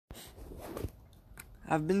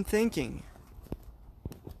I've been thinking.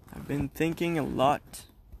 I've been thinking a lot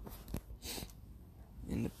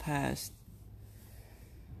in the past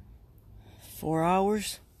 4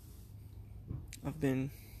 hours. I've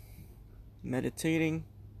been meditating,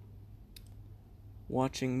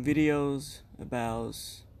 watching videos about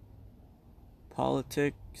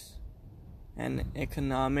politics and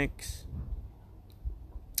economics.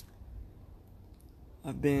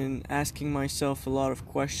 I've been asking myself a lot of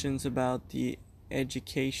questions about the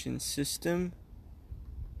education system,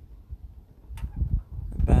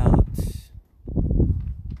 about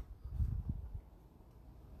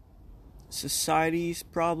society's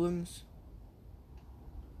problems,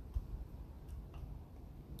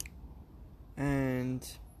 and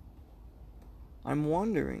I'm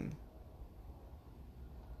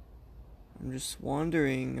just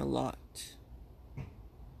wondering a lot.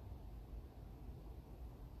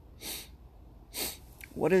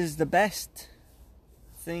 What is the best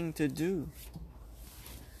thing to do?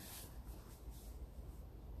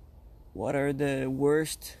 What are the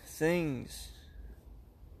worst things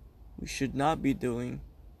we should not be doing?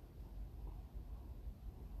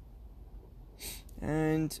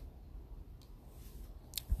 And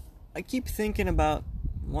I keep thinking about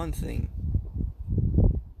one thing.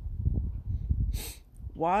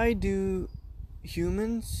 Why do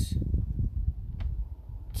humans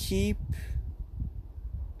keep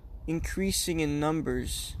increasing in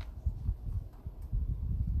numbers,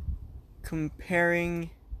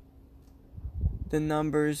 comparing the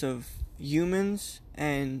numbers of humans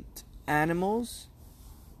and animals,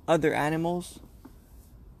 other animals,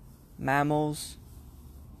 mammals,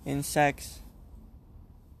 insects,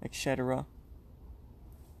 etc.?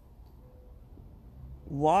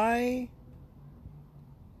 Why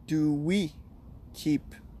do we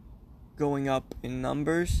keep going up in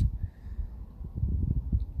numbers?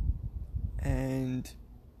 And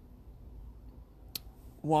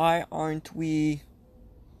why aren't we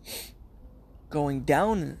going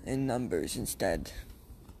down in numbers instead?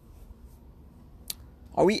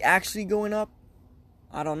 Are we actually going up?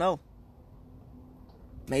 I don't know.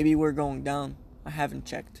 Maybe we're going down. I haven't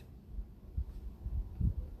checked.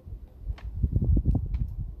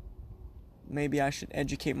 Maybe I should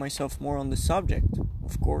educate myself more on the subject.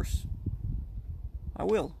 Of course. I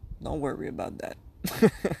will. Don't worry about that.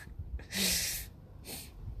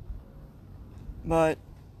 But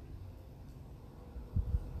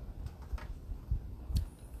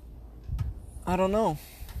I don't know.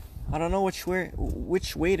 I don't know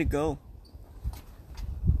which way to go.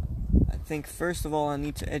 I think first of all I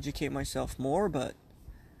need to educate myself more, but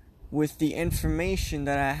with the information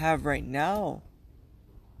that I have right now,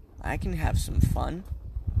 I can have some fun.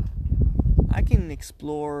 I can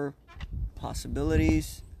explore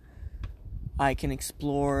possibilities. I can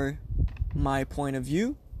explore my point of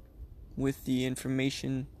view with the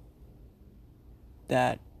information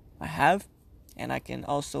that I have, and I can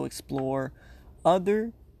also explore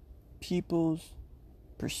other people's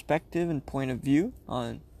perspective and point of view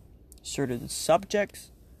on certain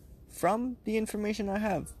subjects from the information I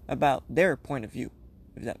have about their point of view,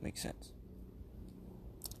 if that makes sense.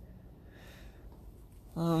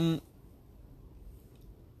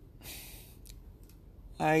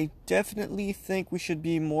 I definitely think we should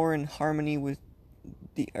be more in harmony with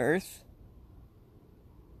the earth.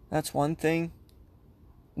 That's one thing.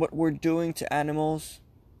 What we're doing to animals,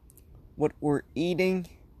 what we're eating,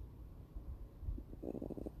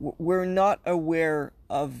 we're not aware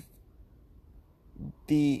of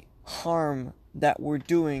the harm that we're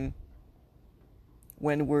doing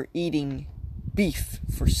when we're eating beef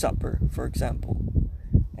for supper, for example.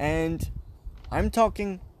 And I'm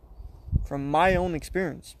talking from my own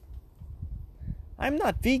experience. I'm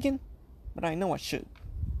not vegan, but I know I should.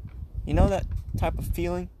 You know that type of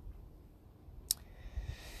feeling?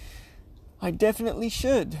 I definitely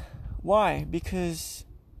should. Why? Because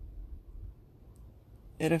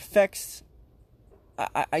it affects...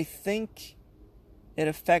 I think it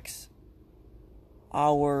affects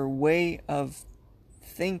our way of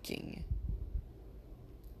thinking.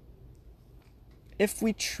 If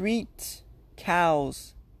we treat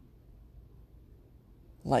cows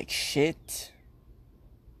like shit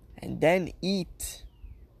and then eat,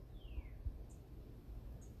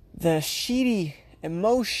 the shitty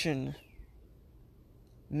emotion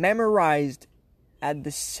memorized at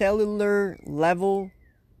the cellular level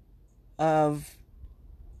of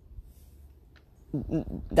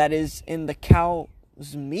that is in the cow's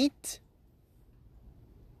meat,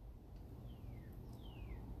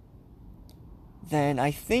 then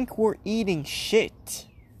I think we're eating shit.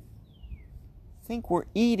 I think we're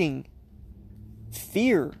eating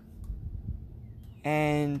fear.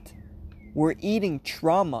 and we're eating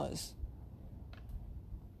traumas.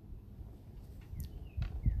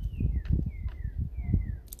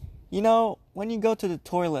 You know, when you go to the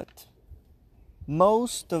toilet,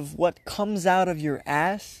 most of what comes out of your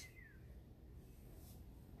ass...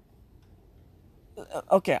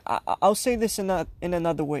 Okay, I'll say this in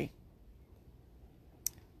another way.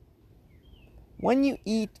 When you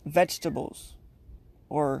eat vegetables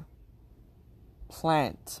or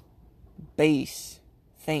plant-based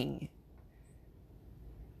thing,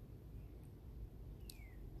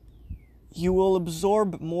 you will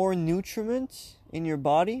absorb more nutrients in your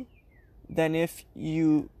body than if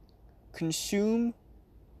you consume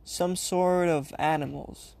some sort of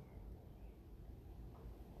animals.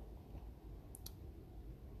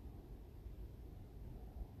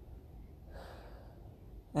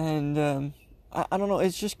 And I don't know,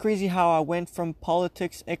 it's just crazy how I went from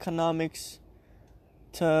politics, economics,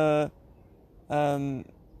 to the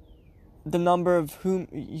number of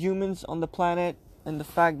humans on the planet, and the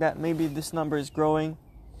fact that maybe this number is growing,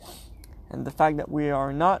 and the fact that we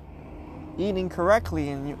are not eating correctly,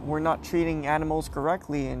 and we're not treating animals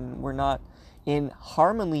correctly, and we're not in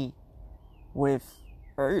harmony with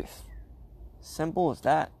Earth. Simple as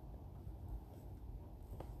that.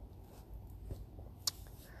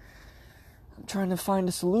 I'm trying to find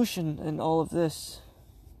a solution in all of this.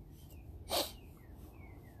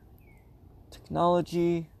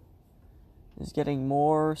 Technology is getting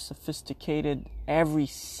more sophisticated every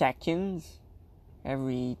second,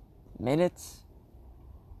 every minute.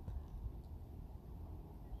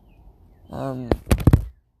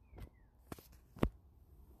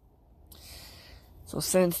 So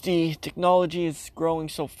since the technology is growing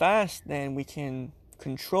so fast, then we can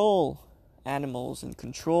control animals and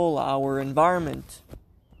control our environment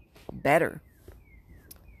better.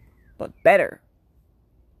 But better,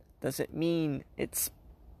 does it mean it's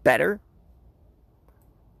better?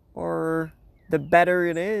 Or the better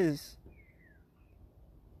it is,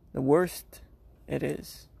 the worse it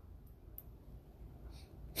is?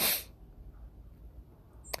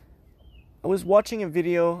 I was watching a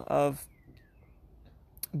video of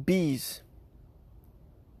bees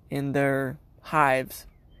in their hives,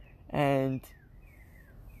 and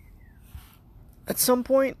at some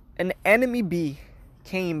point an enemy bee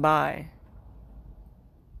came by.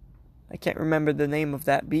 I can't remember the name of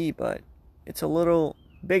that bee, but it's a little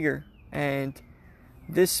bigger, and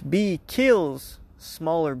this bee kills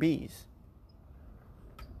smaller bees.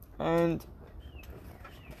 And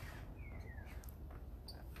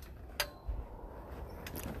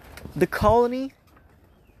the colony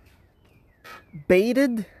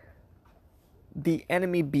baited the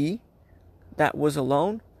enemy bee that was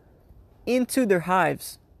alone into their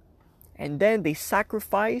hives, and then they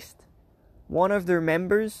sacrificed one of their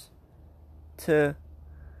members to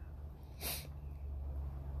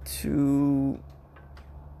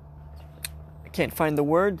I can't find the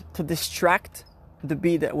word, to distract the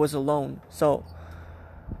bee that was alone, so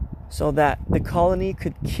that the colony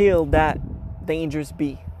could kill that dangerous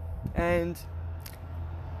bee. And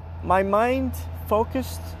my mind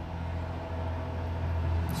focused...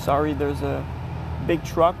 Sorry, there's a big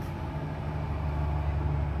truck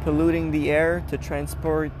polluting the air to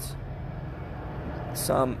transport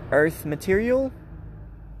some earth material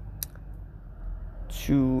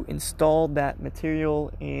to install that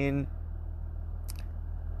material in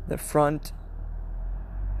the front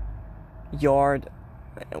yard,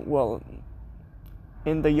 well,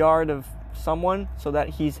 in the yard of someone, so that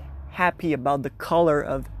he's happy about the color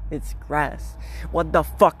of its grass. What the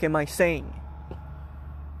fuck am I saying?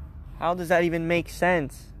 How does that even make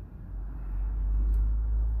sense?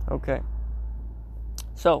 Okay.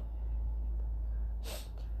 So,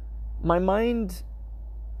 my mind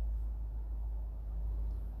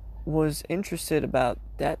was interested about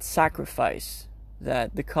that sacrifice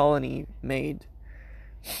that the colony made.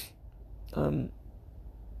 And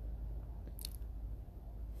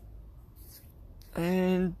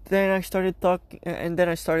then I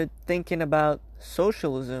started thinking about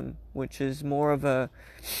socialism, which is more of a,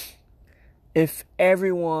 if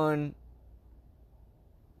every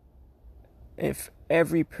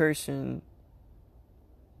person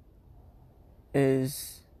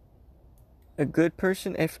is a good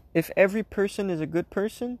person, if every person is a good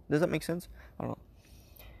person, does that make sense? I don't know.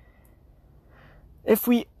 If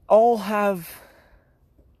we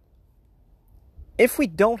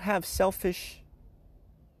don't have selfish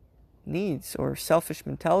needs or selfish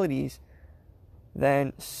mentalities,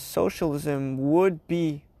 then socialism would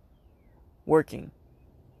be working.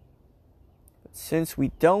 But since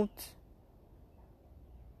we don't,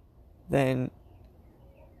 then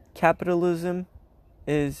capitalism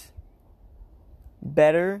is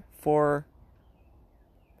better for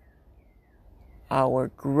our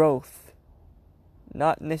growth.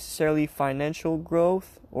 Not necessarily financial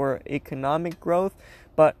growth or economic growth,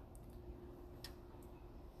 but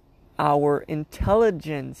our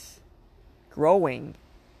intelligence growing.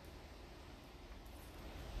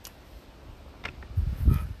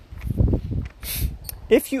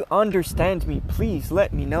 If you understand me, please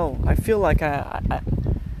let me know. I feel like I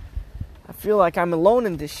feel like I'm alone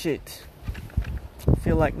in this shit. I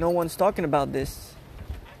feel like no one's talking about this.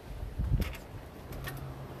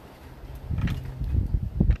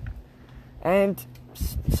 And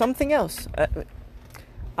something else.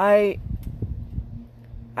 I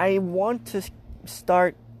want to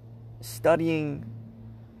start studying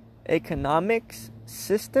economics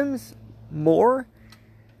systems more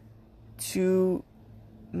to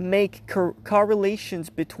make correlations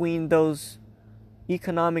between those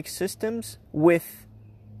economic systems with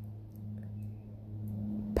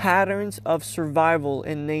patterns of survival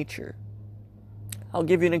in nature. I'll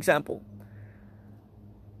give you an example.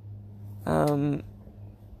 An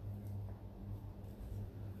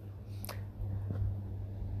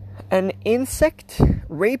insect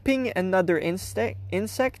raping another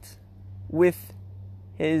insect with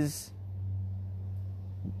his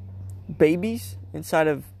babies inside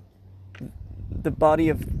of the body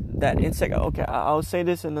of that insect. Okay, I'll say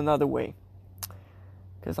this in another way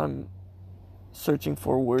because I'm searching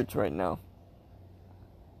for words right now.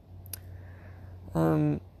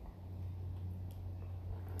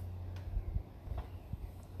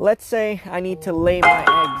 Let's say I need to lay my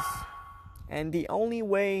eggs, and the only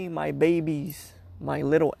way my babies, my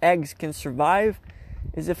little eggs, can survive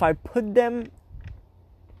is if I put them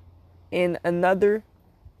in another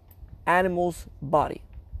animal's body.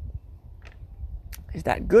 Is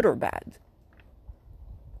that good or bad?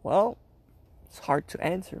 Well, it's hard to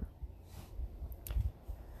answer.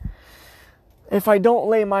 If I don't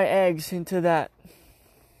lay my eggs into that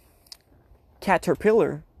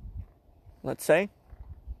caterpillar, let's say,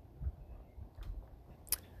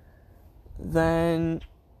 then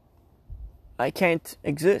I can't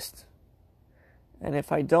exist. And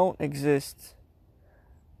if I don't exist,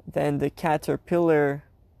 then the caterpillar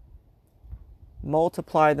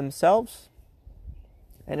multiply themselves.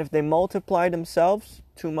 And if they multiply themselves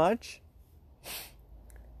too much,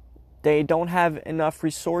 they don't have enough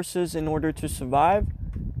resources in order to survive.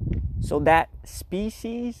 So that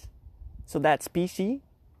species,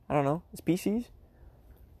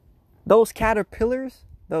 those caterpillars,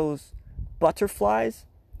 those butterflies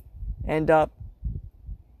end up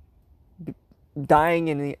dying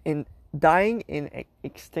in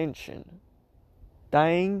extinction.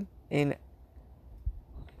 Dying in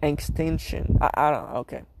extinction. I don't know.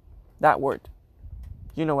 Okay. That word.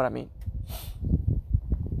 You know what I mean.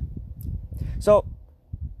 So,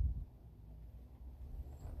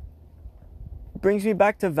 brings me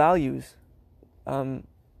back to values.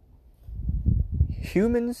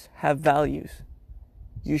 Humans have values.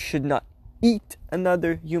 You should not eat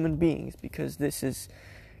another human beings because this is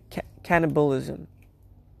cannibalism.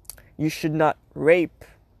 You should not rape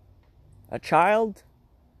a child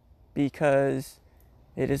because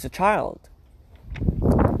it is a child.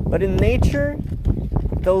 But in nature,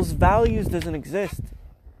 those values doesn't exist.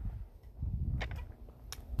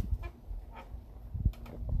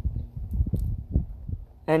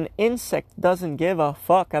 An insect doesn't give a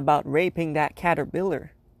fuck about raping that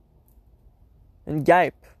caterpillar. And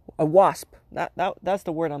a wasp. That's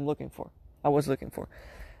the word I was looking for.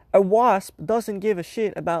 A wasp doesn't give a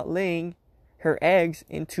shit about laying her eggs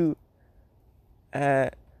into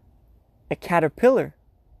a caterpillar.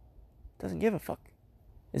 Doesn't give a fuck.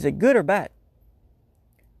 Is it good or bad?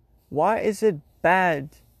 Why is it bad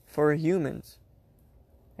for humans?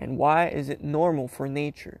 And why is it normal for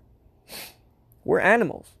nature? We're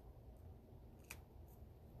animals.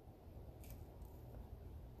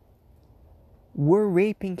 We're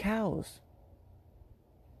raping cows.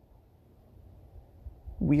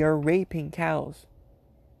 We are raping cows.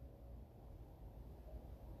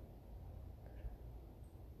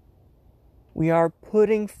 We are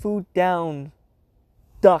putting food down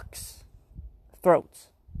ducks' throats.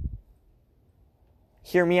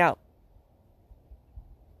 Hear me out.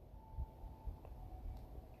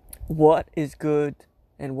 What is good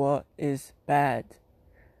and what is bad?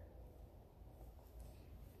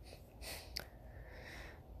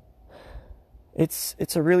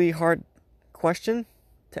 It's a really hard question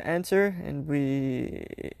to answer, and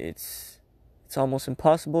it's almost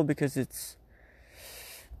impossible because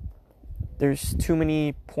there's too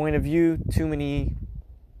many point of view, too many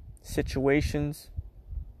situations.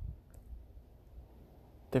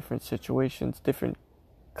 different situations, different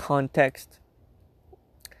context.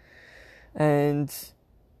 And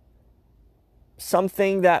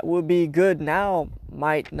something that would be good now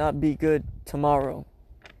might not be good tomorrow.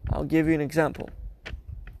 I'll give you an example.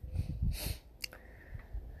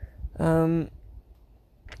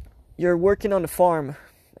 You're working on a farm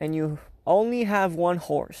and you only have one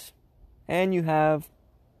horse, and you have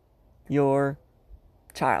your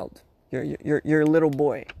child, your little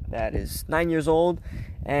boy that is 9 years old,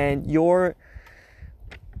 and your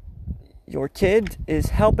kid is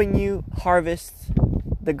helping you harvest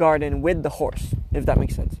the garden with the horse, if that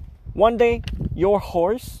makes sense. One day, your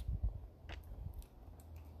horse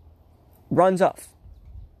runs off.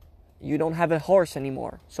 You don't have a horse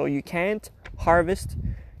anymore, so you can't harvest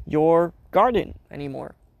your garden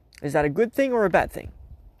anymore. Is that a good thing or a bad thing?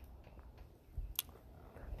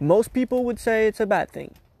 Most people would say it's a bad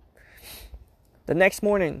thing. The next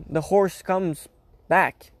morning, the horse comes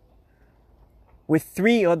back with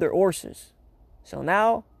 3 other horses. So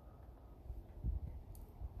now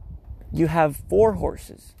you have 4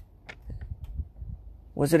 horses.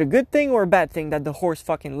 Was it a good thing or a bad thing that the horse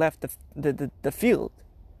fucking left the field?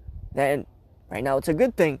 Then right now it's a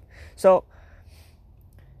good thing. So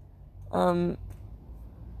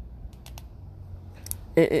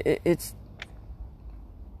it's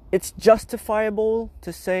justifiable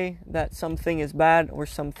to say that something is bad or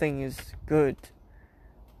something is good.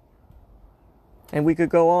 And we could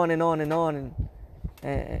go on and on and on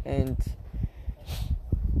and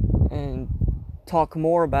talk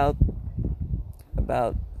more about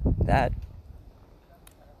that.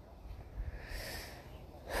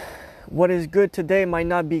 What is good today might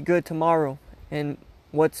not be good tomorrow, and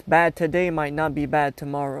what's bad today might not be bad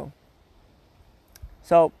tomorrow.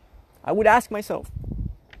 So I would ask myself,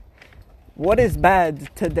 what is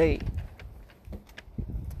bad today?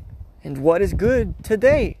 And what is good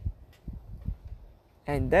today?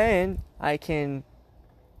 And then I can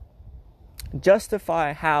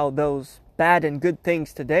justify how those bad and good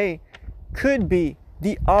things today could be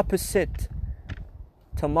the opposite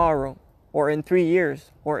tomorrow, or in 3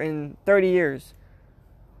 years, or in 30 years.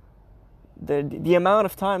 The amount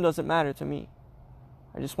of time doesn't matter to me.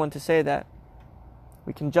 I just want to say that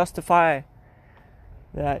we can justify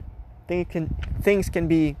that things can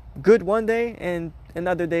be good one day, and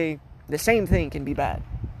another day the same thing can be bad.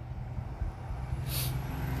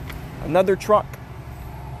 Another truck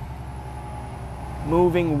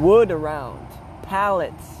moving wood around,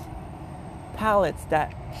 pallets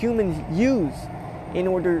that humans use in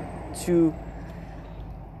order to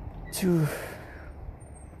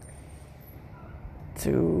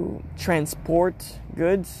transport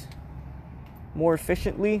goods more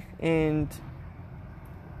efficiently, and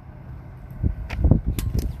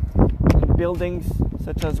buildings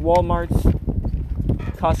such as Walmart's,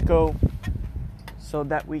 Costco, so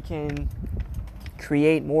that we can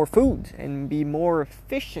create more food and be more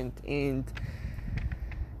efficient in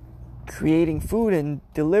creating food and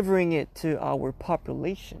delivering it to our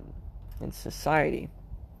population and society.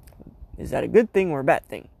 Is that a good thing or a bad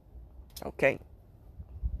thing? Okay,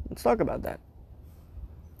 let's talk about that.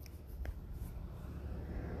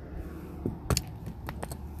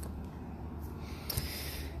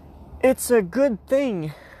 It's a good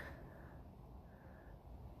thing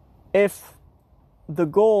if the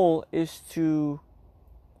goal is to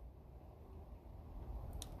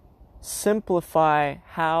simplify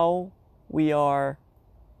how we are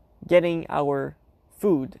getting our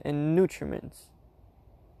food and nutriments.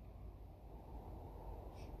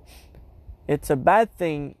 It's a bad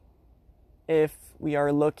thing if we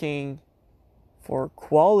are looking for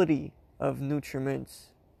quality of nutriments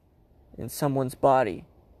in someone's body.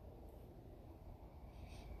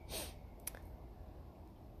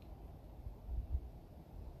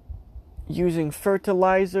 Using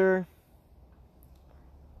fertilizer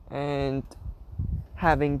and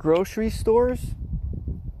having grocery stores,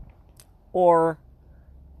 or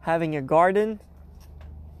having a garden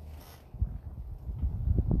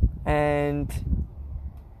and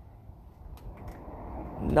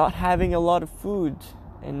not having a lot of food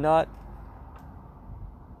and not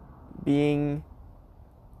being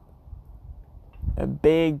a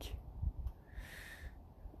big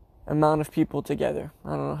amount of people together. I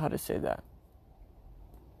don't know how to say that.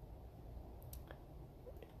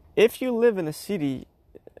 If you live in a city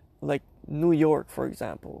like New York, for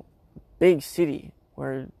example, big city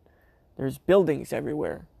where there's buildings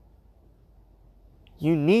everywhere,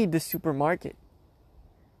 you need the supermarket.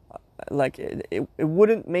 Like it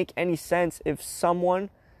wouldn't make any sense if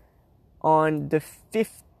someone on the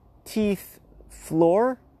 50th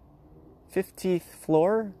floor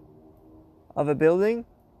of a building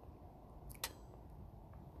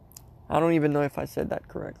I don't even know if I said that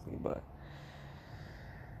correctly, but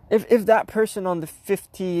if that person on the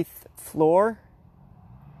 50th floor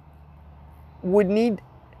would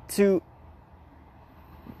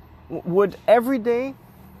every day,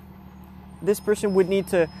 this person would need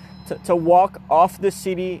to walk off the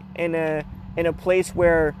city in a place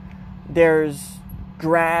where there's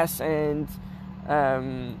grass and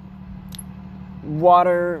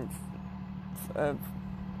water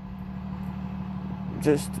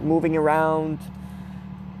just moving around,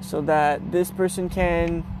 so that this person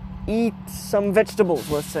can eat some vegetables,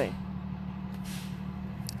 let's say.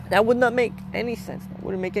 That would not make any sense. That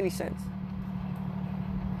wouldn't make any sense.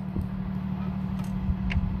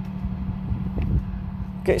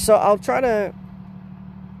 Okay, so I'll try to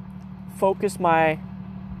focus my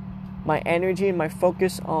energy and my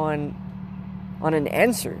focus on an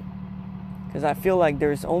answer, because I feel like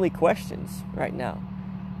there's only questions right now.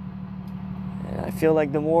 And I feel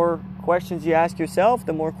like the more questions you ask yourself,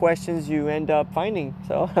 the more questions you end up finding.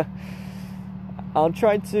 So I'll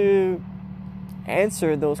try to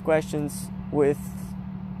answer those questions with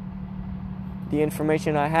the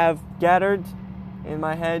information I have gathered in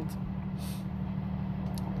my head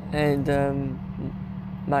and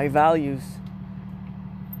my values.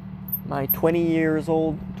 My 21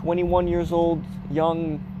 years old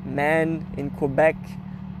young man in Quebec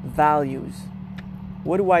values.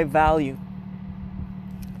 What do I value?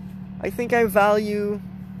 I think I value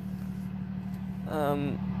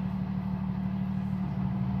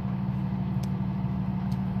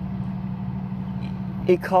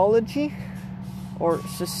ecology or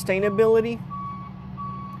sustainability,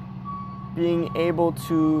 being able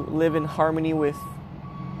to live in harmony with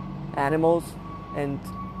animals and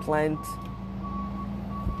plants,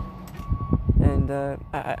 and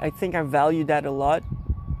I think I value that a lot,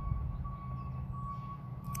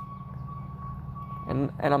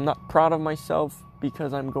 and I'm not proud of myself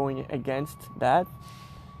because I'm going against that.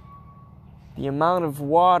 The amount of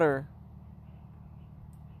water,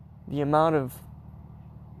 the amount of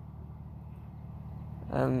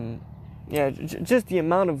just the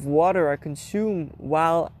amount of water I consume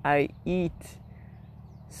while I eat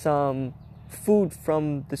some food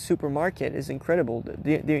from the supermarket is incredible.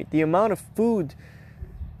 The amount of food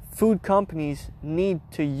companies need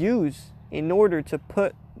to use in order to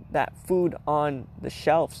put that food on the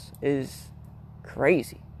shelves is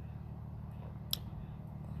crazy.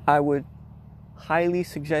 I would highly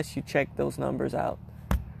suggest you check those numbers out.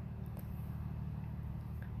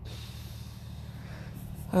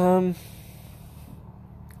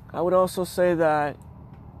 I would also say that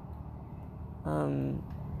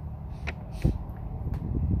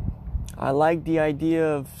I like the idea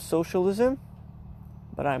of socialism,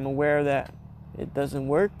 but I'm aware that it doesn't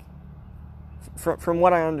work. From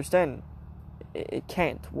what I understand, it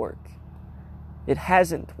can't work. It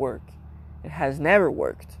hasn't worked. It has never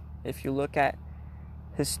worked. If you look at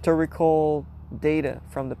historical data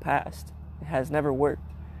from the past, it has never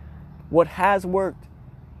worked. What has worked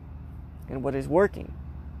and what is working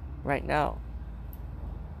right now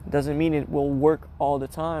doesn't mean it will work all the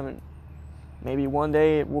time, and maybe one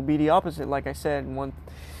day it will be the opposite. Like I said,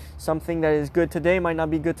 something that is good today might not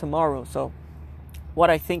be good tomorrow. So what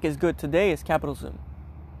I think is good today is capitalism.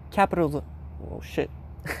 Oh shit.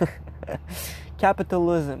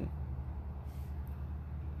 Capitalism.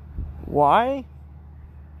 Why?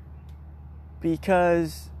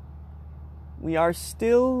 Because we are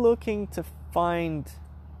still looking to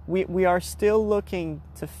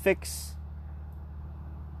fix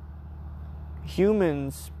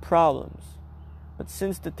humans' problems. But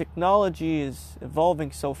since the technology is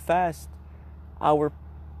evolving so fast, our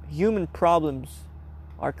human problems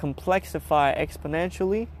are complexified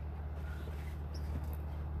exponentially.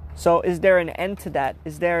 So is there an end to that?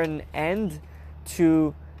 Is there an end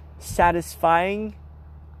to satisfying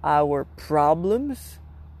our problems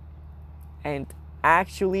and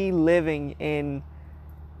actually living in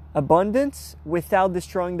abundance without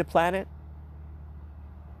destroying the planet?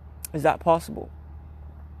 Is that possible?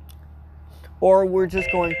 Or we're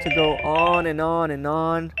just going to go on and on and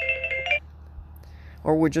on,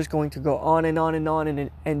 or we're just going to go on and on and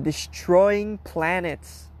on and destroying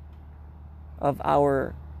planets of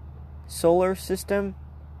our solar system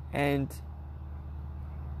and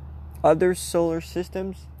other solar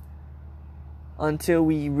systems until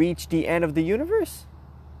we reach the end of the universe?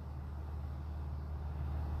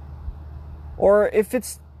 Or if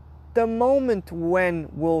it's the moment when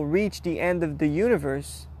we'll reach the end of the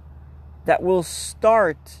universe that we'll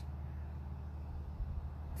start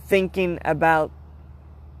thinking about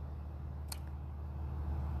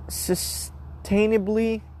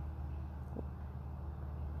sustainably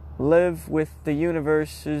live with the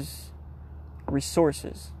universe's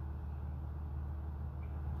resources.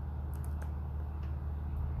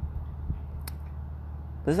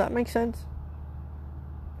 Does that make sense?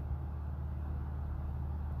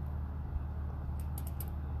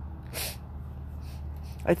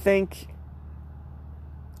 I think,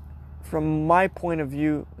 from my point of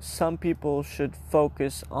view, some people should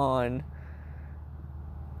focus on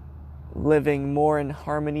living more in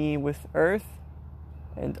harmony with Earth,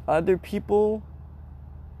 and other people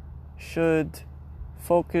should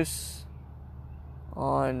focus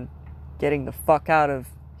on getting the fuck out of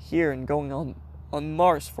here and going on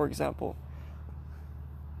Mars, for example,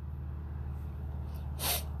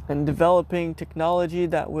 and developing technology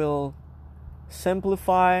that will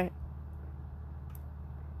simplify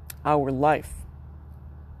our life.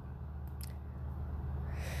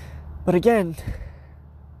 But again,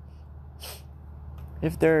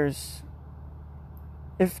 if the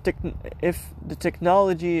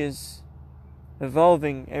technology is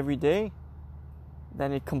evolving every day,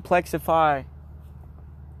 then it complexifies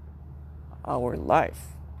our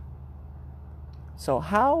life. So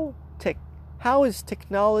how is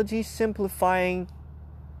technology simplifying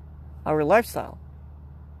our lifestyle?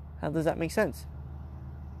 How does that make sense?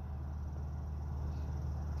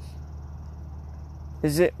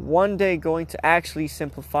 Is it one day going to actually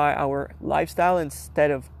simplify our lifestyle instead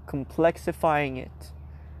of complexifying it?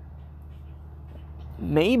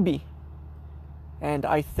 Maybe. And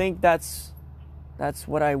I think that's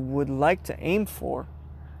what I would like to aim for.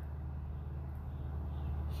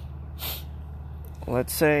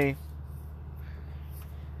 Let's say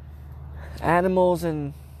animals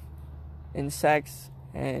and insects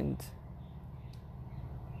and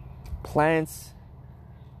plants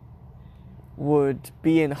would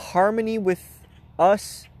be in harmony with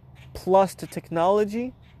us plus the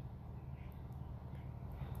technology,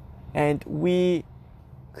 and we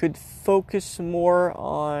could focus more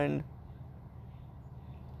on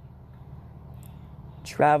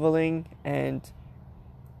traveling and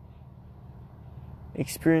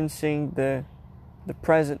experiencing the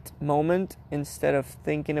present moment instead of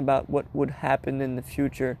thinking about what would happen in the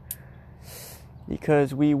future,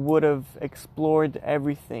 because we would have explored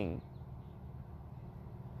everything.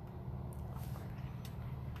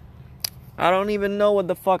 I don't even know what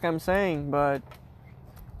the fuck I'm saying, but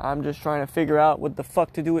I'm just trying to figure out what the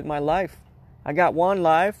fuck to do with my life. I got one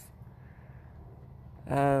life,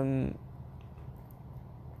 and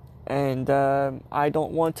I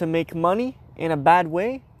don't want to make money in a bad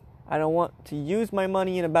way. I don't want to use my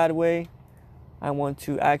money in a bad way. I want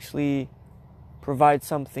to actually provide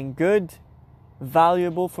something good,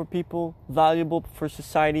 valuable for people, valuable for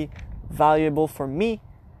society, valuable for me,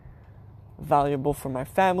 valuable for my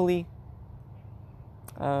family.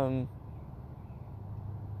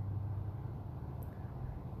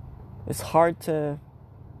 It's hard to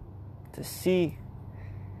see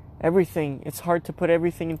everything. It's hard to put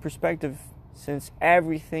everything in perspective since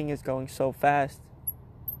everything is going so fast.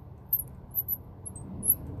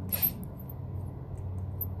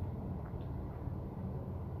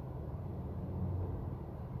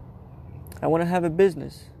 I want to have a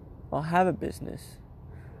business. I'll have a business.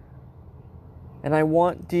 And I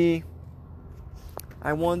want the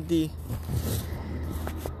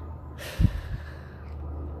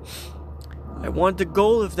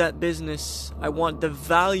goal of that business. I want the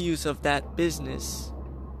values of that business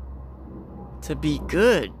to be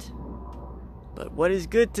good. But what is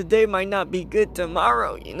good today might not be good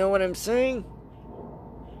tomorrow. You know what I'm saying?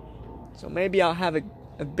 So maybe I'll have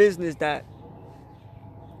a business that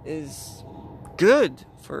is good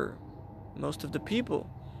for most of the people.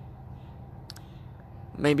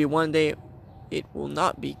 Maybe one day it will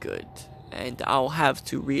not be good, and I'll have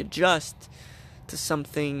to readjust to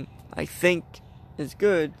something I think is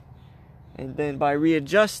good, and then by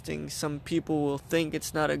readjusting, some people will think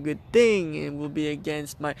it's not a good thing and will be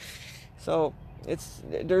against my. So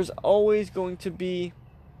there's always going to be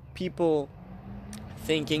people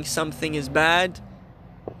thinking something is bad,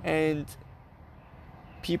 and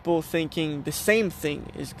people thinking the same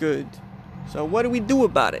thing is good. So what do we do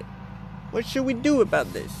about it? What should we do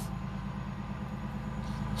about this?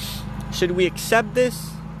 Should we accept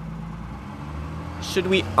this? Should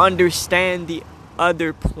we understand the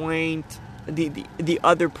other point, the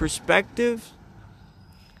other perspective,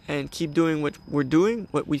 and keep doing what we're doing,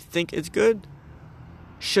 what we think is good?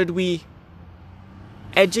 Should we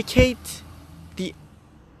educate the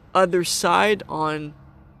other side on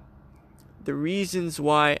the reasons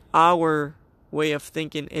why our way of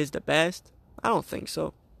thinking is the best? I don't think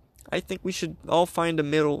so. I think we should all find a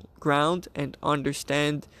middle ground and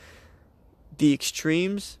understand the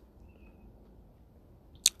extremes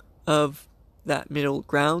of that middle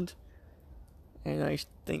ground. And I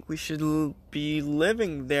think we should be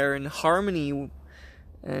living there in harmony,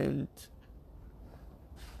 and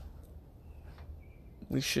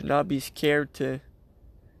we should not be scared to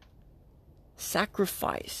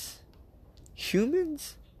sacrifice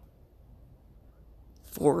humans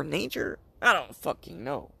for nature. I don't fucking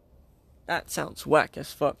know. That sounds whack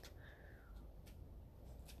as fuck.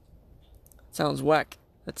 Sounds whack.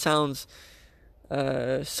 That sounds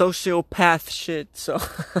sociopath shit, so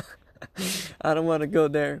I don't want to go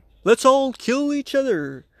there. Let's all kill each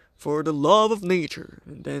other for the love of nature.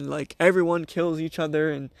 And then like everyone kills each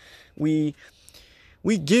other, and we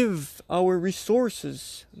give our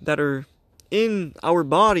resources that are in our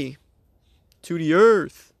body to the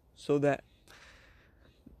earth so that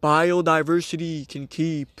biodiversity can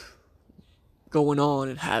keep going on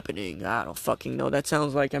and happening. I don't fucking know. That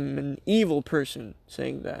sounds like I'm an evil person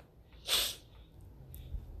saying that.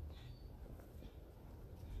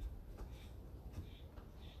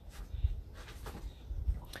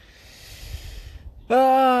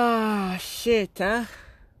 Shit, huh?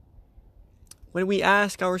 When we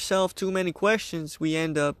ask ourselves too many questions, we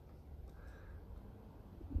end up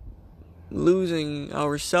losing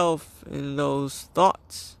ourselves in those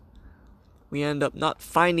thoughts. We end up not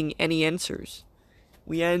finding any answers.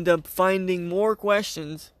 We end up finding more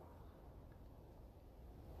questions.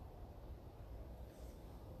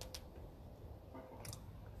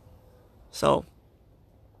 So,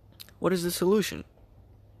 what is the solution?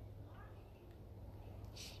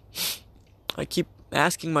 I keep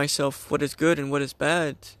asking myself what is good and what is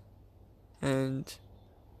bad, and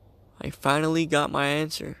I finally got my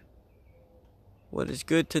answer. What is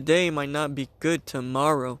good today might not be good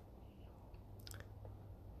tomorrow.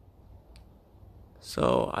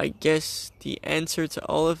 So I guess the answer to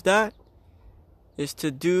all of that is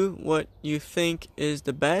to do what you think is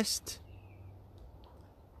the best.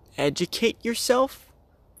 Educate yourself.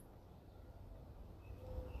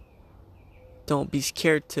 Don't be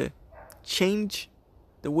scared to change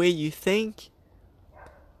the way you think,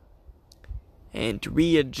 and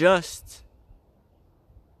readjust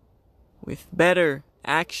with better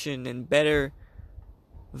action and better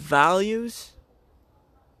values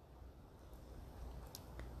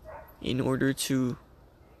in order to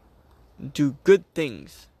do good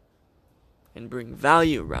things and bring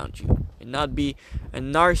value around you, and not be a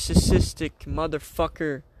narcissistic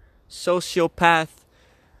motherfucker, sociopath,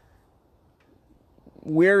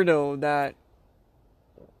 weirdo that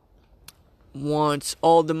wants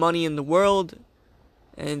all the money in the world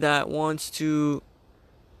and that wants to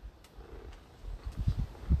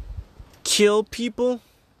kill people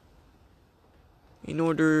in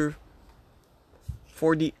order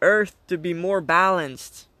for the earth to be more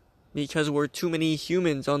balanced, because we're too many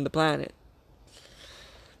humans on the planet.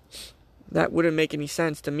 That wouldn't make any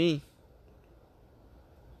sense to me.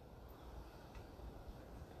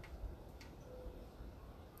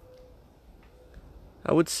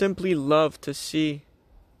 I would simply love to see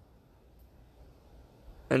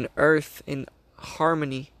an earth in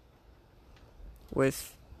harmony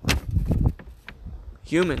with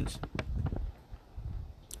humans.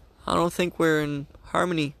 I don't think we're in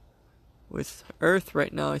harmony with Earth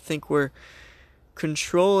right now. I think we're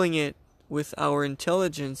controlling it with our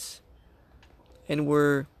intelligence, and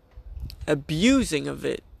we're abusing of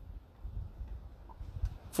it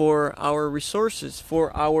for our resources,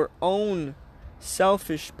 for our own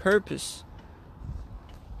selfish purpose.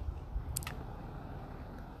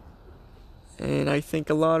 And I think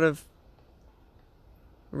a lot of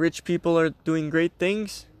rich people are doing great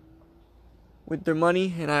things with their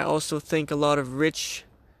money, and I also think a lot of rich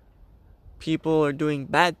people are doing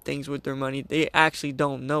bad things with their money. They actually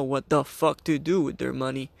don't know what the fuck to do with their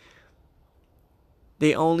money.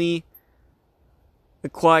 They only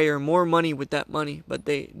acquire more money with that money, but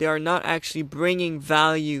they are not actually bringing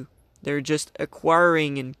value. They're just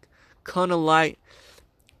acquiring and colonizing.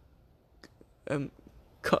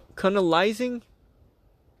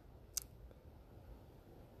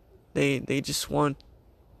 They just want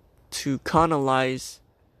to colonize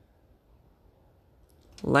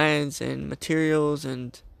lands and materials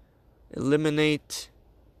and eliminate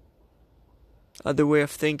other way of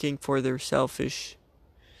thinking for their selfish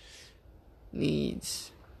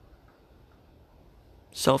needs.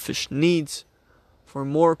 Selfish needs for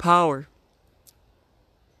more power.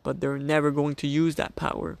 But they're never going to use that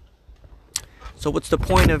power. So what's the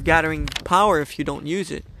point of gathering power if you don't use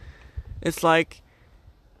it? It's like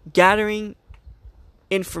gathering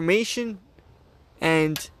information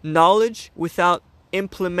and knowledge without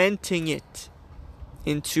implementing it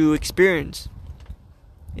into experience.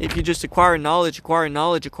 If you just acquire knowledge,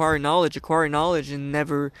 and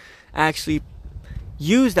never actually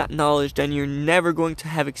use that knowledge, then you're never going to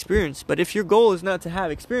have experience. But if your goal is not to have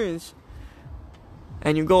experience,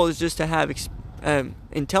 and your goal is just to have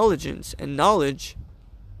intelligence and knowledge,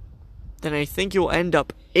 then I think you'll end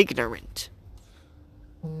up ignorant.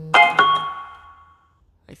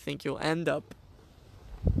 I think you'll end up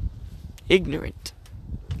ignorant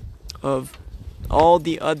of all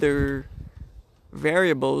the other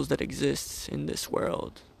variables that exist in this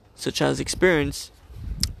world, such as experience.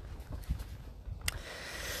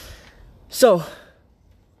 So,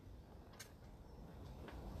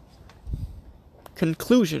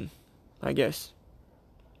 conclusion, I guess.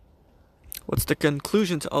 What's the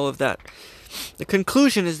conclusion to all of that? The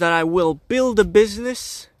conclusion is that I will build a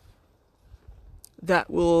business that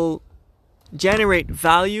will generate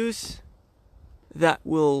values, that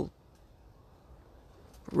will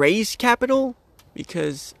raise capital,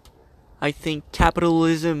 because I think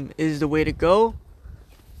capitalism is the way to go.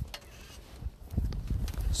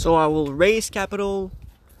 So I will raise capital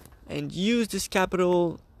and use this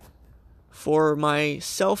capital for my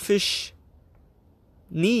selfish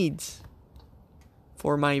needs,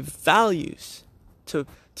 for my values, to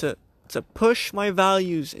push my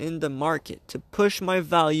values in the market, to push my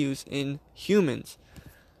values in humans.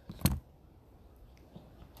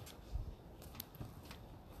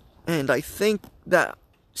 And I think that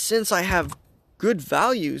since I have good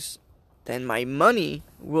values, then my money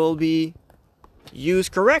will be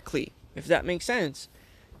used correctly, if that makes sense.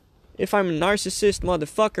 If I'm a narcissist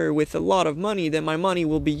motherfucker with a lot of money, then my money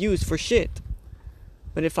will be used for shit.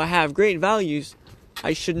 But if I have great values,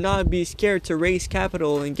 I should not be scared to raise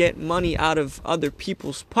capital and get money out of other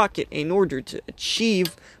people's pocket in order to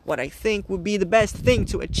achieve what I think would be the best thing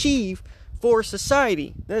to achieve for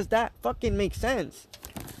society. Does that fucking make sense?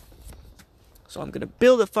 So I'm gonna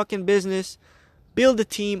build a fucking business, build a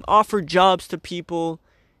team, offer jobs to people,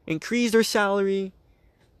 increase their salary,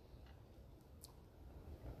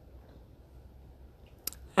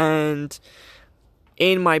 and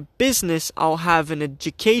in my business, I'll have an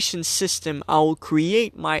education system. I'll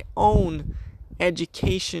create my own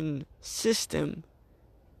education system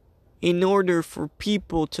in order for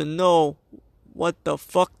people to know what the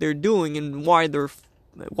fuck they're doing and why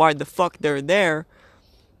the fuck they're there.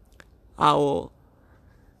 I will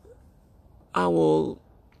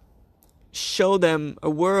show them a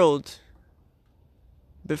world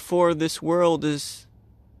before this world is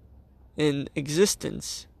in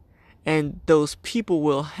existence. And those people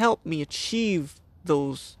will help me achieve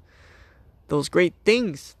those great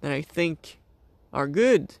things that I think are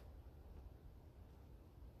good.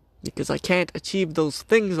 Because I can't achieve those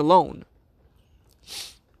things alone.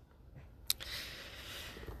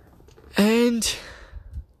 And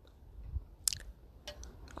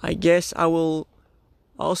I guess I will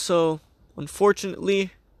also,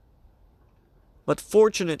 unfortunately, but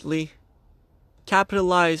fortunately,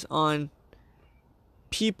 capitalize on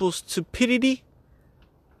people's stupidity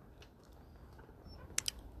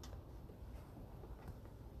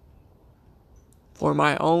for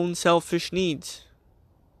my own selfish needs,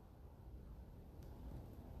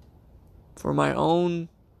 for my own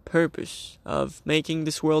purpose of making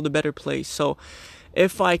this world a better place. So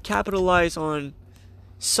if I capitalize on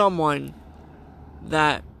someone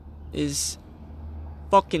that is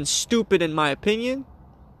fucking stupid in my opinion,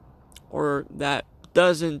 or that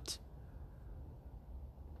doesn't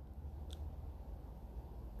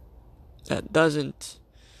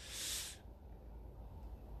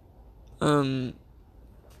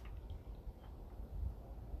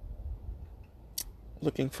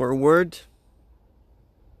looking for a word,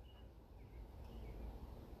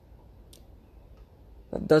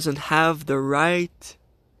 that doesn't have the right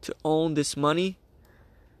to own this money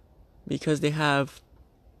because they have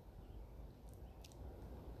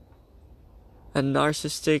a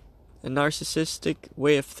narcissistic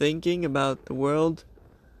way of thinking about the world,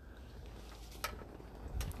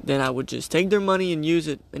 then I would just take their money and use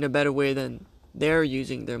it in a better way than they're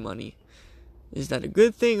using their money. Is that a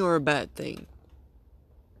good thing or a bad thing?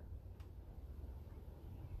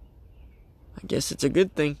 I guess it's a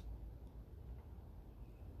good thing.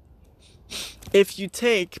 If you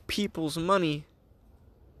take people's money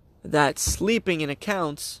that's sleeping in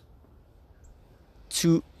accounts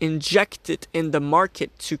to inject it in the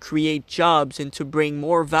market to create jobs and to bring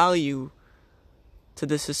more value to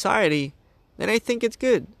the society, then I think it's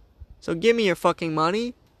good. So give me your fucking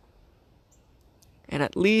money, and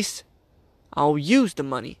at least I'll use the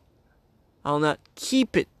money. I'll not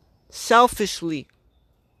keep it selfishly.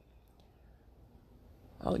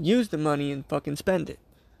 I'll use the money and fucking spend it.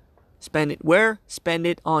 Spend it where? Spend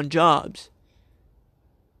it on jobs.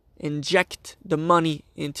 Inject the money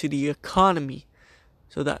into the economy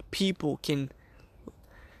so that people can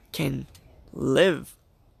live.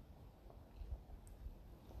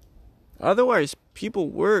 Otherwise, people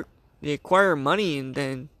work, they acquire money, and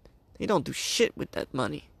then they don't do shit with that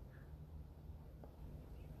money.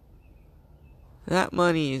 That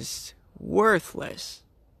money is worthless.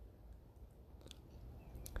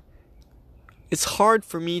 It's hard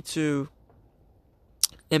for me to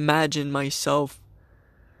imagine myself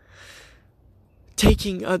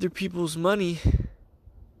taking other people's money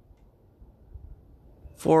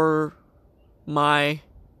for my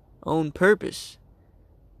own purpose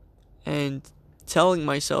and telling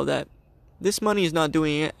myself that this money is not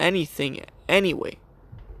doing anything anyway.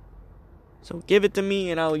 So give it to me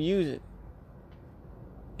and I'll use it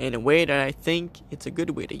in a way that I think it's a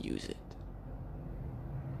good way to use it.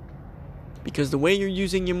 Because the way you're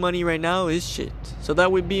using your money right now is shit. So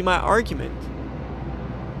that would be my argument.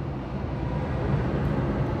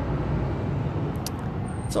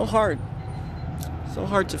 So hard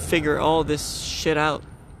to figure all this shit out.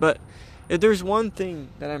 But if there's one thing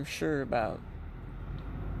that I'm sure about,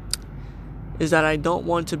 is that I don't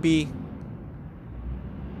want to be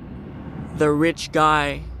the rich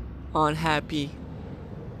guy unhappy.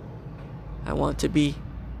 I want to be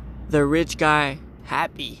the rich guy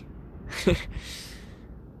happy.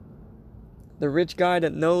 The rich guy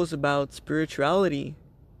that knows about spirituality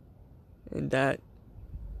and that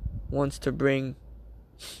wants to bring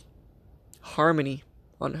harmony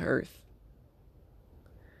on earth.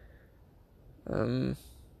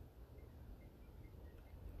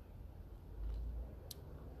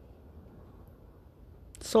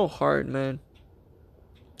 So hard, man.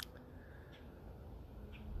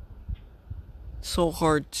 So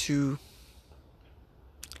hard to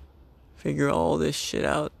figure all this shit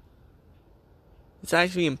out. It's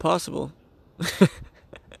actually impossible.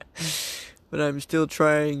 But I'm still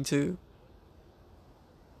trying to.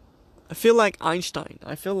 I feel like Einstein.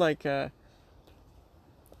 I feel like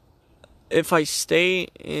if I stay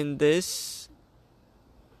in this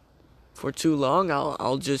for too long,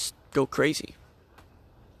 I'll just go crazy.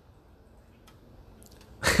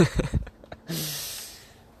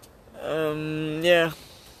 Yeah.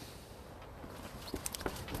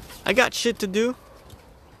 I got shit to do.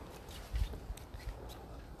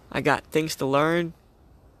 I got things to learn.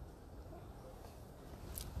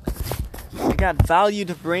 I got value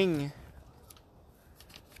to bring.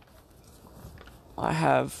 I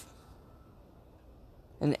have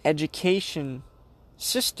an education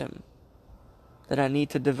system that I need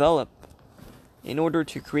to develop in order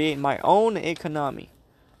to create my own economy.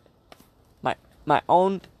 My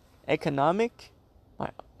own economic, my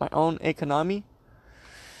own economy,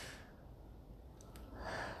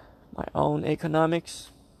 my own economics.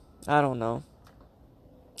 I don't know.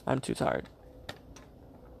 I'm too tired.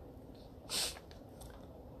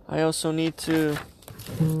 I also need to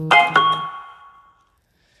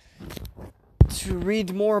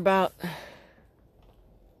read more about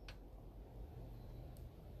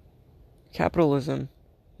capitalism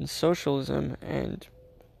and socialism and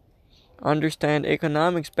understand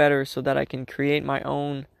economics better so that I can create my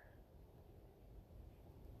own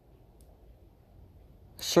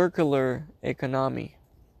circular economy.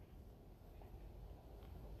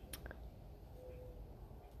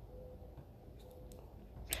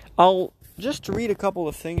 I'll just read a couple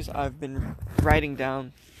of things I've been writing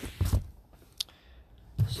down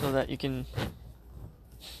so that you can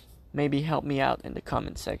maybe help me out in the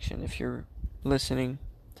comment section if you're listening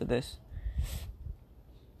to this.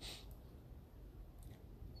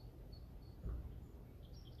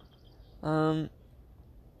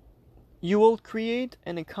 You will create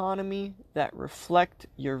an economy that reflects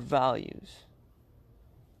your values.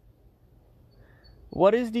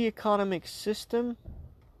 What is the economic system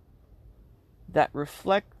that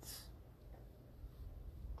reflects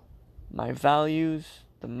my values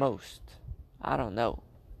the most? I don't know.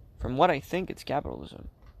 From what I think, it's capitalism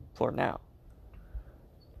for now.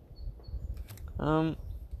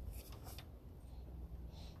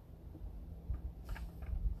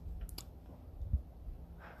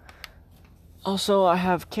 Also, I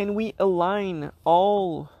have, can we align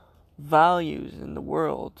all values in the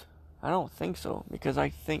world? I don't think so, because I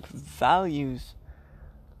think values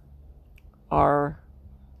are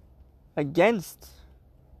against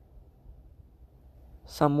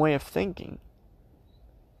some way of thinking.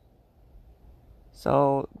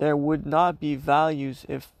 So there would not be values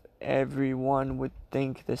if everyone would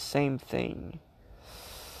think the same thing.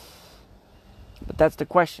 But that's the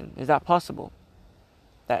question. Is that possible?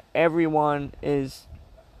 That everyone is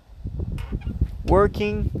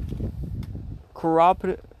working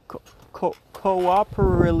cooperatively.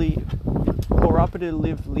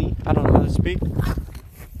 I don't know how to speak.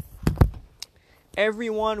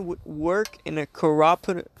 Everyone would work in a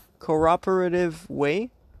cooperative way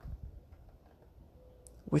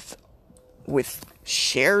with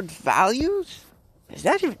shared values? Is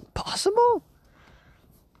that even possible?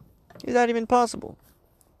 Is that even possible?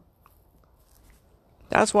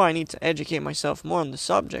 That's why I need to educate myself more on the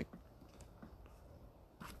subject.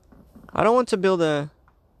 I don't want to build a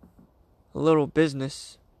little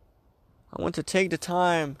business. I want to take the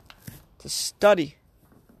time to study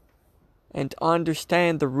and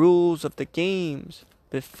understand the rules of the games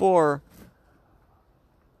before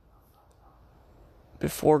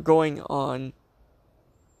going on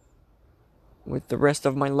with the rest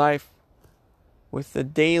of my life, with the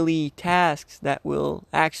daily tasks that will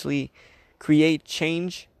actually create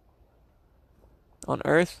change on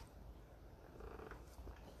Earth.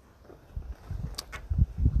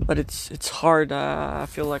 But it's hard. I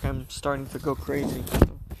feel like I'm starting to go crazy.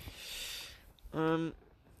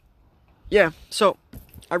 Yeah, so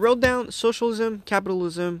I wrote down socialism,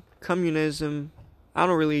 capitalism, communism. I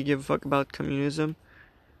don't really give a fuck about communism.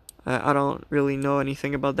 I don't really know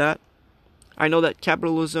anything about that. I know that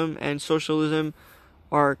capitalism and socialism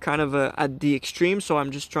are kind of at the extreme, so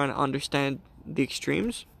I'm just trying to understand the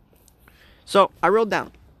extremes. So I wrote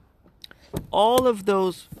down all of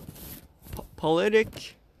those political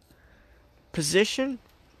positions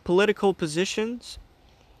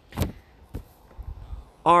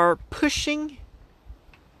are pushing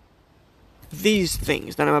these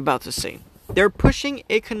things that I'm about to say. They're pushing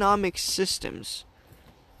economic systems.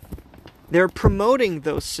 They're promoting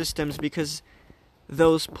those systems because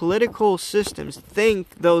those political systems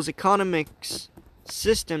think those economics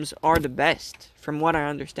systems are the best, from what I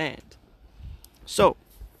understand. So,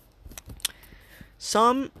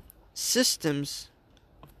 some systems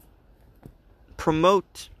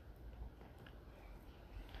promote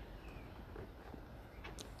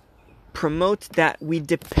that we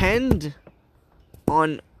depend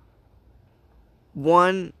on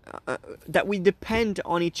that we depend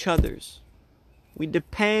on each other's. We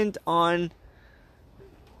depend on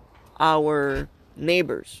our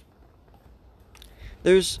neighbors.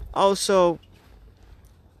 There's also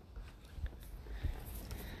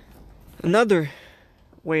another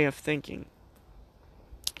way of thinking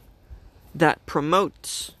that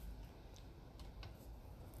promotes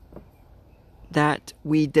that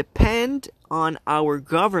we depend on our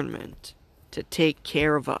government to take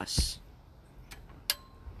care of us.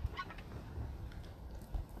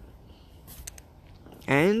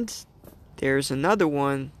 And there's another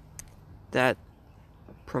one that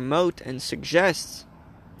promote and suggests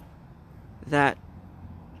that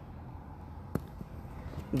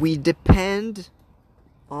we depend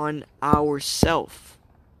on ourselves.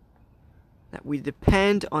 That we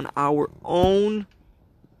depend on our own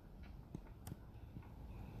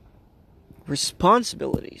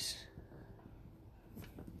responsibilities.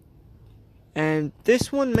 And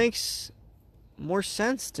this one makes more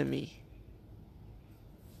sense to me.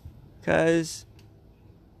 Because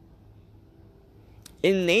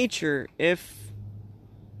in nature, if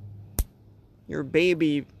you're,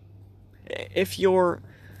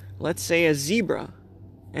 let's say, a zebra,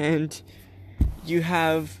 and you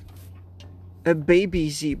have a baby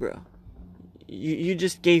zebra, you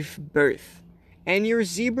just gave birth, and your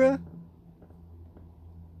zebra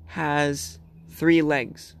has 3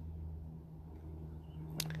 legs,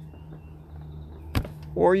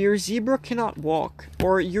 or your zebra cannot walk,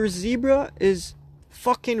 or your zebra is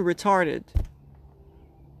fucking retarded,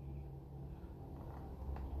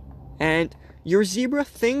 and your zebra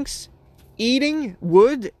thinks eating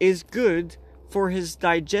wood is good for his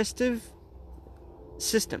digestive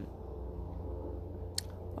system.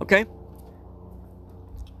 Okay?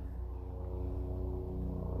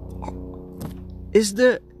 Is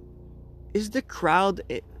the crowd,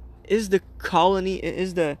 is the colony,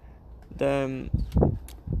 is the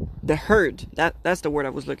herd, that's the word I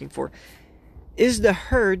was looking for. Is the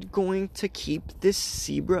herd going to keep this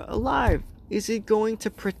zebra alive? Is it going to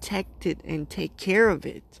protect it and take care of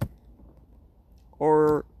it?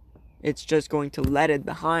 Or it's just going to let it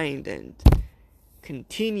behind and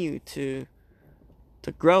continue to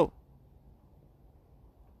grow?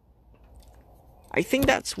 I think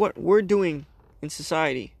that's what we're doing in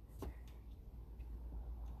society.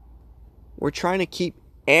 We're trying to keep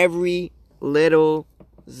every little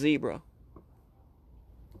zebra.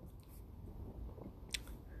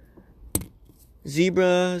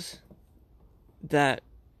 Zebras that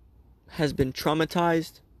has been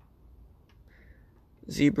traumatized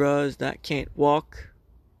zebras that can't walk,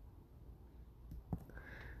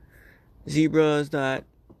 zebras that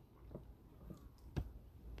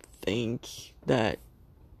think that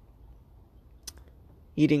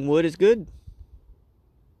eating wood is good.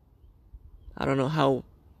 I don't know how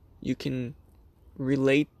you can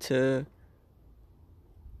relate to...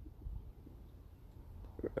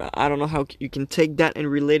 I don't know how you can take that and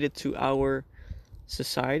relate it to our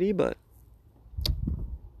society, but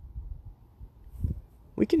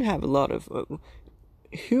we can have a lot of...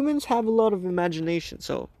 humans have a lot of imagination,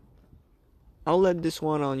 so I'll let this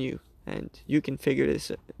one on you, and you can figure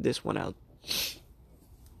this one out.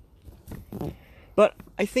 But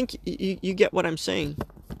I think you get what I'm saying.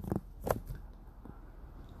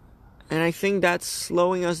 And I think that's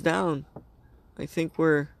slowing us down. I think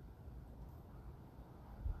we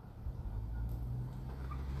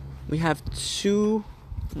have too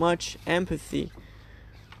much empathy.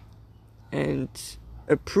 And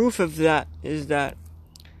a proof of that is that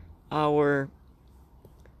our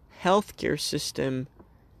healthcare system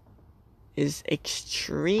is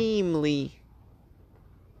extremely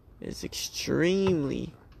is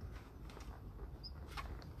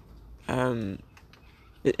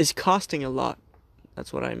costing a lot.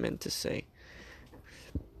 That's what I meant to say.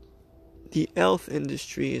 The health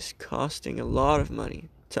industry is costing a lot of money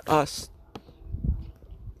to us.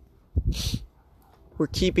 We're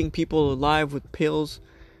keeping people alive with pills.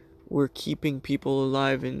 We're keeping people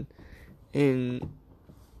alive in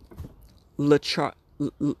lethargic.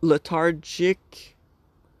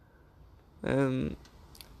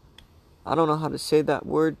 I don't know how to say that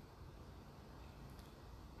word.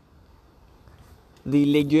 The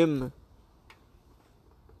légumes.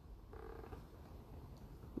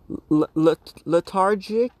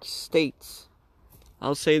 Lethargic states.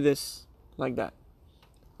 I'll say this like that.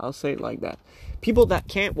 I'll say it like that. People that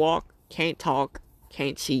can't walk, can't talk,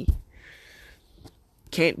 can't see,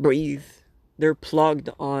 can't breathe. They're plugged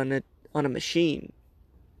on a machine.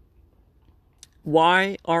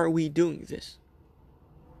 Why are we doing this?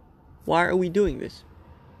 Why are we doing this?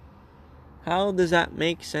 How does that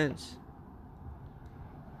make sense?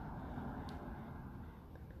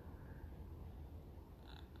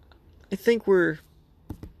 I think we're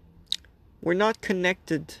not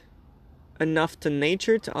connected enough to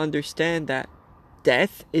nature to understand that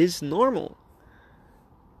death is normal.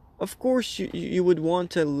 Of course you would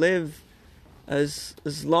want to live as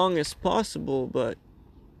long as possible, but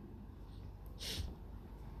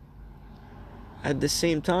at the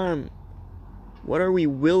same time, what are we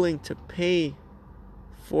willing to pay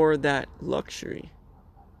for that luxury?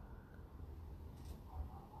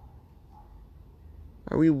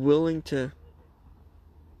 Are we willing to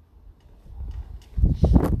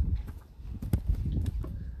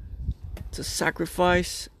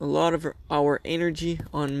sacrifice a lot of our energy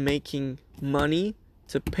on making money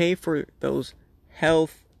to pay for those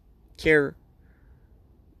health care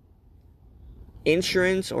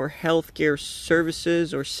insurance or healthcare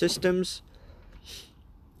services or systems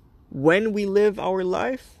when we live our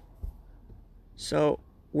life? So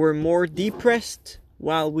we're more depressed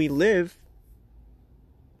while we live,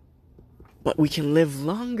 but we can live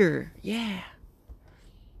longer. Yeah.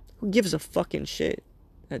 Who gives a fucking shit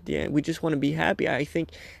at the end? We just want to be happy. I think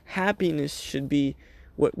happiness should be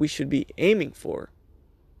what we should be aiming for.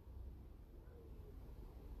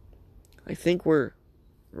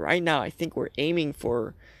 Right now, I think we're aiming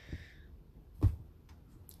for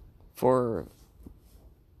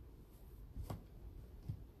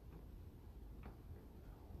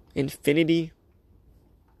infinity.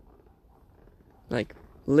 Like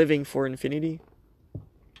living for infinity.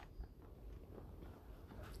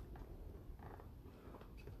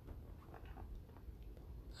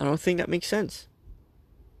 I don't think that makes sense.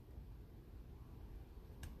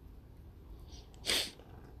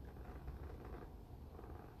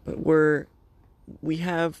 But we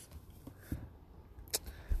have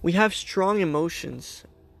strong emotions.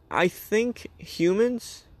 I think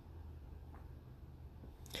humans,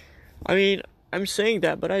 I mean, I'm saying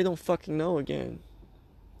that, but I don't fucking know again.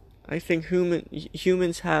 I think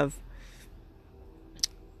humans have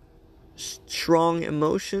strong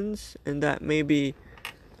emotions, and that maybe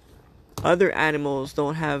other animals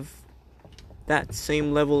don't have that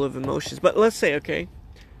same level of emotions. But let's say, okay,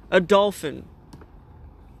 a dolphin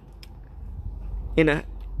in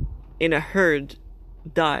a herd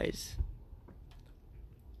dies.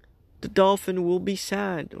 The dolphin will be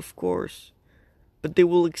sad, of course, but they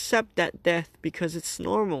will accept that death because it's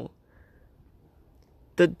normal.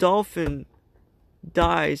 The dolphin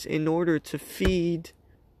dies in order to feed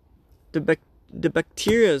the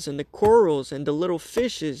bacteria and the corals and the little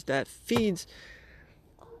fishes that feeds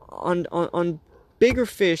on bigger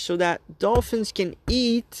fish so that dolphins can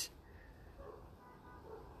eat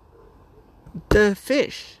the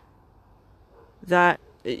fish. That,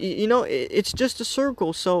 you know, it's just a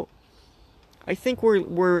circle. So I think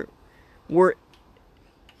we're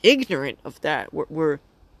ignorant of that.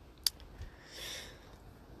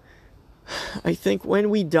 I think when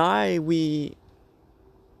we die,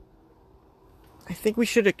 I think we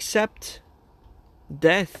should accept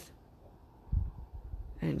death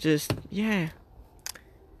and just, yeah.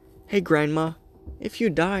 Hey, grandma, if you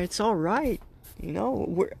die, it's all right. You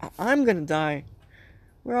know, I'm gonna die.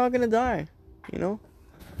 We're all gonna die. You know.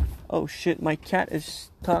 Oh shit, my cat is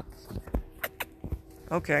stuck.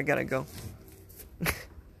 Okay, I gotta go.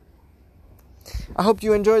 I hope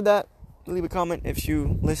you enjoyed that. Leave a comment if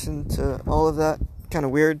you listened to all of that. Kind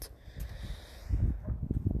of weird.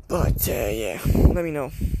 But, yeah, let me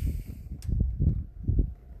know.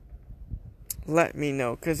 Let me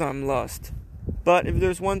know, because I'm lost. But if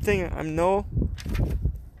there's one thing I know,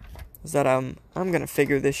 is that I'm going to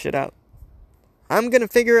figure this shit out. I'm going to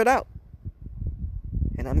figure it out.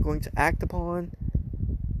 And I'm going to act upon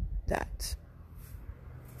that.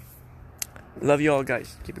 Love you all,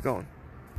 guys. Keep it going.